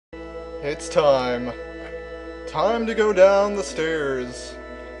It's time. Time to go down the stairs.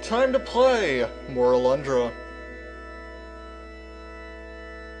 Time to play more Alundra.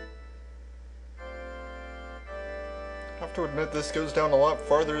 I have to admit this goes down a lot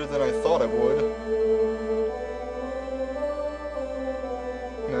farther than I thought it would.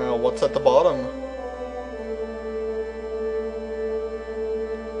 Now, what's at the bottom?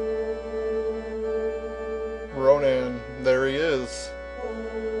 Ronan, there he is.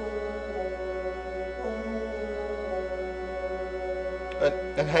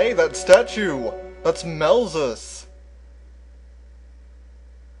 And hey, that statue! That's Melzus!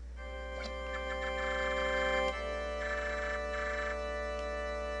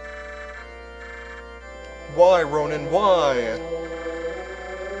 Why, Ronan, why?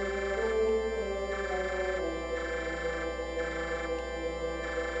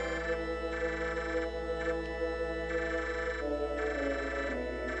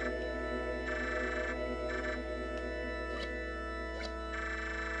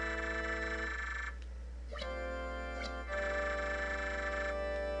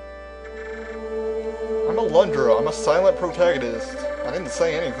 I'm Alundra, I'm a silent protagonist. I didn't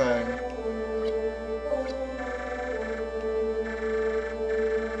say anything.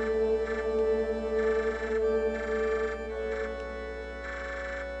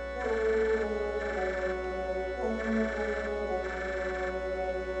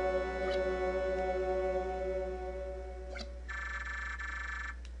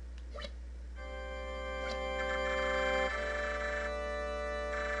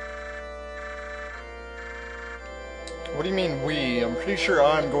 What do you mean we? I'm pretty sure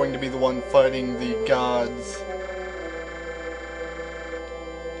I'm going to be the one fighting the gods.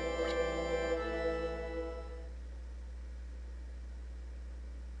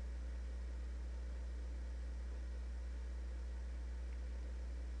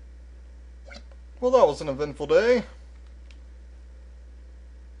 Well, that was an eventful day.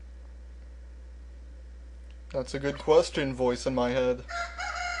 That's a good question, voice in my head.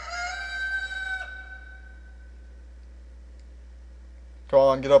 Come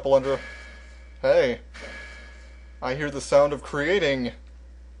on, get up, Alundra. Hey. I hear the sound of creating.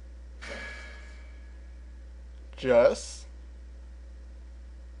 Jess?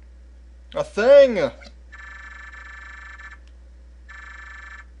 A thing!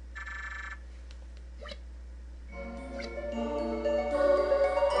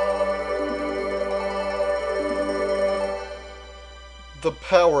 The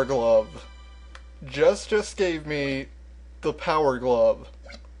Power Glove. Jess just gave me the Power Glove.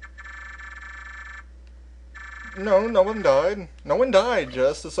 No, no one died. No one died,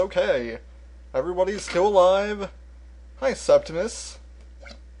 Jess. It's okay. Everybody's still alive. Hi, Septimus.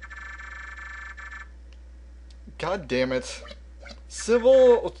 God damn it.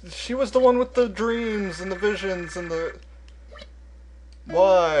 Sybill, she was the one with the dreams and the visions and the...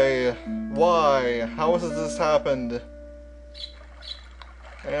 Why? Why? How has this happened?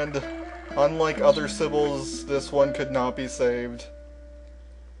 And unlike other Sybils, this one could not be saved.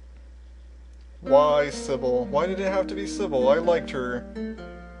 Why Sybill? Why did it have to be Sybill? I liked her.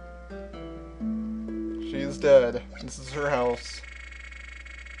 She is dead. This is her house.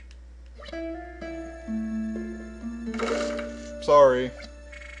 Sorry.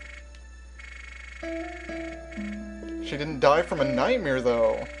 She didn't die from a nightmare,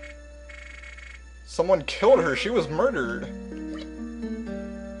 though. Someone killed her. She was murdered.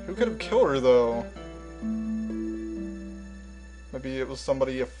 Who could have killed her, though? Maybe it was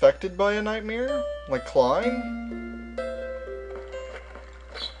somebody affected by a nightmare? Like Klein?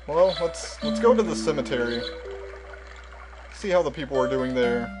 Well, let's go to the cemetery. See how the people are doing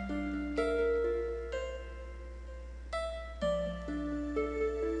there.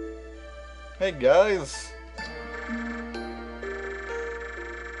 Hey, guys!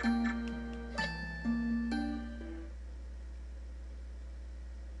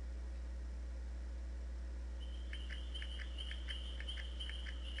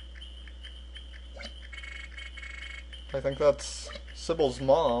 I think that's Sybill's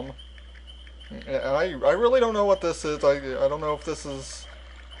mom. I really don't know what this is. I don't know if this is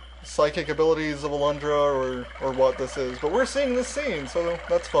psychic abilities of Alundra or what this is. But we're seeing this scene, so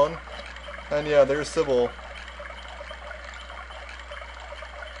that's fun. And yeah, there's Sybill.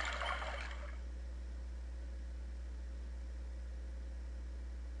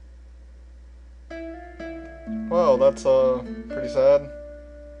 Wow, that's pretty sad.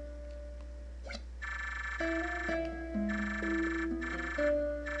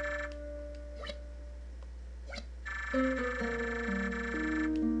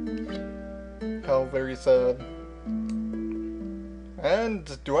 How very sad.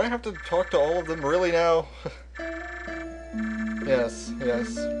 And do I have to talk to all of them really now? Yes,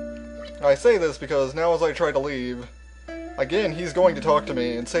 yes. I say this because now as I try to leave, again he's going to talk to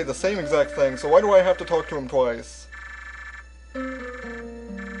me and say the same exact thing, so why do I have to talk to him twice?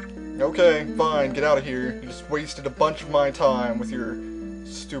 Okay, fine, get out of here. You just wasted a bunch of my time with your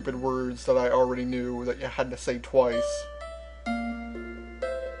stupid words that I already knew that you had to say twice.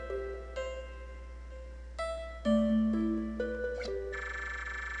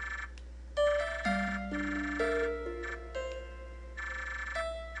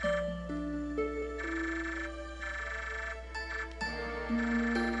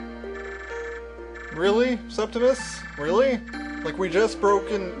 Really, Septimus? Really? Like we just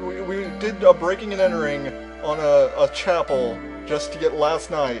we did a breaking and entering on a chapel just to get last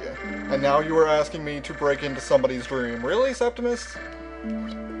night, and now you are asking me to break into somebody's dream. Really, Septimus?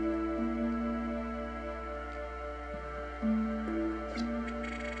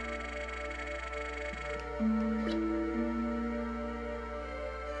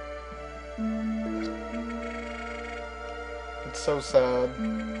 It's so sad.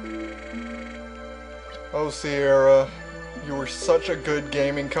 Oh, Sierra, you were such a good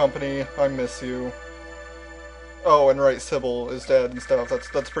gaming company. I miss you. Oh, and right, Sybill is dead and stuff.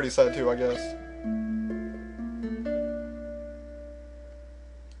 That's pretty sad too, I guess.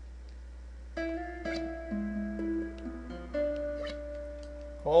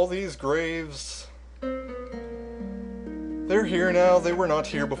 All these graves... they're here now. They were not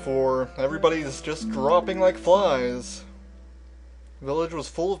here before. Everybody's just dropping like flies. The village was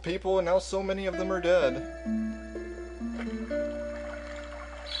full of people, and now so many of them are dead.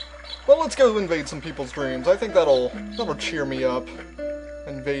 Well, let's go invade some people's dreams. I think that'll cheer me up.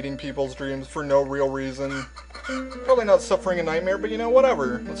 Invading people's dreams for no real reason. Probably not suffering a nightmare, but you know,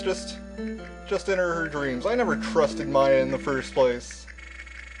 whatever. Let's just enter her dreams. I never trusted Maya in the first place.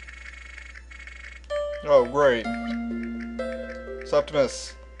 Oh, great.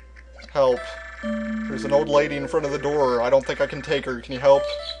 Septimus, help. There's an old lady in front of the door. I don't think I can take her. Can you help?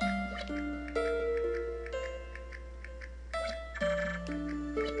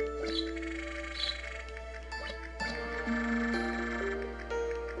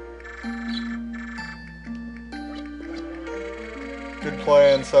 Good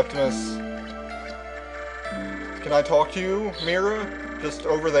plan, Septimus. Can I talk to you, Mira? Just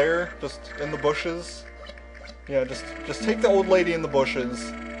over there? Just in the bushes? Yeah, just take the old lady in the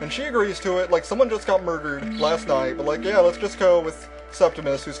bushes. And she agrees to it, like someone just got murdered last night, but like, yeah, let's just go with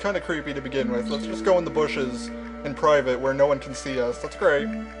Septimus, who's kind of creepy to begin with. Let's just go in the bushes in private where no one can see us. That's great.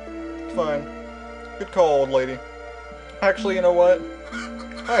 It's fine. Good call, old lady. Actually, you know what?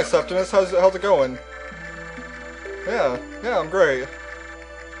 Hi, Septimus, how's it going? Yeah, I'm great.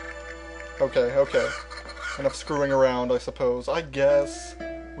 Okay. Enough screwing around, I suppose. I guess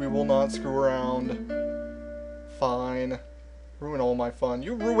we will not screw around. Fine. Ruin all my fun.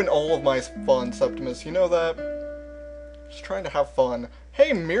 You ruin all of my fun, Septimus. You know that? Just trying to have fun.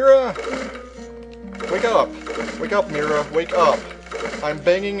 Hey, Mira! Wake up! Wake up, Mira. Wake up! I'm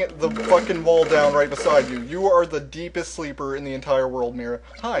banging the fucking wall down right beside you. You are the deepest sleeper in the entire world, Mira.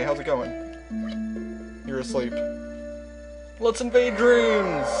 Hi, how's it going? You're asleep. Let's invade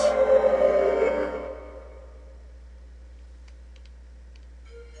dreams!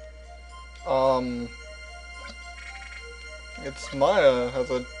 It's Maya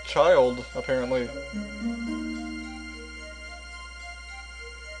as a child, apparently.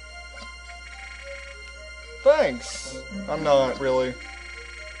 Thanks! I'm not, really.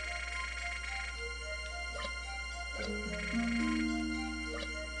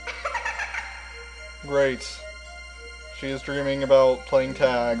 Great. She is dreaming about playing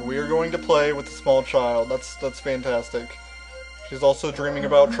tag. We are going to play with the small child. That's fantastic. She's also dreaming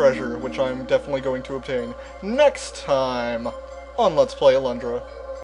about treasure, which I'm definitely going to obtain next time on Let's Play Alundra.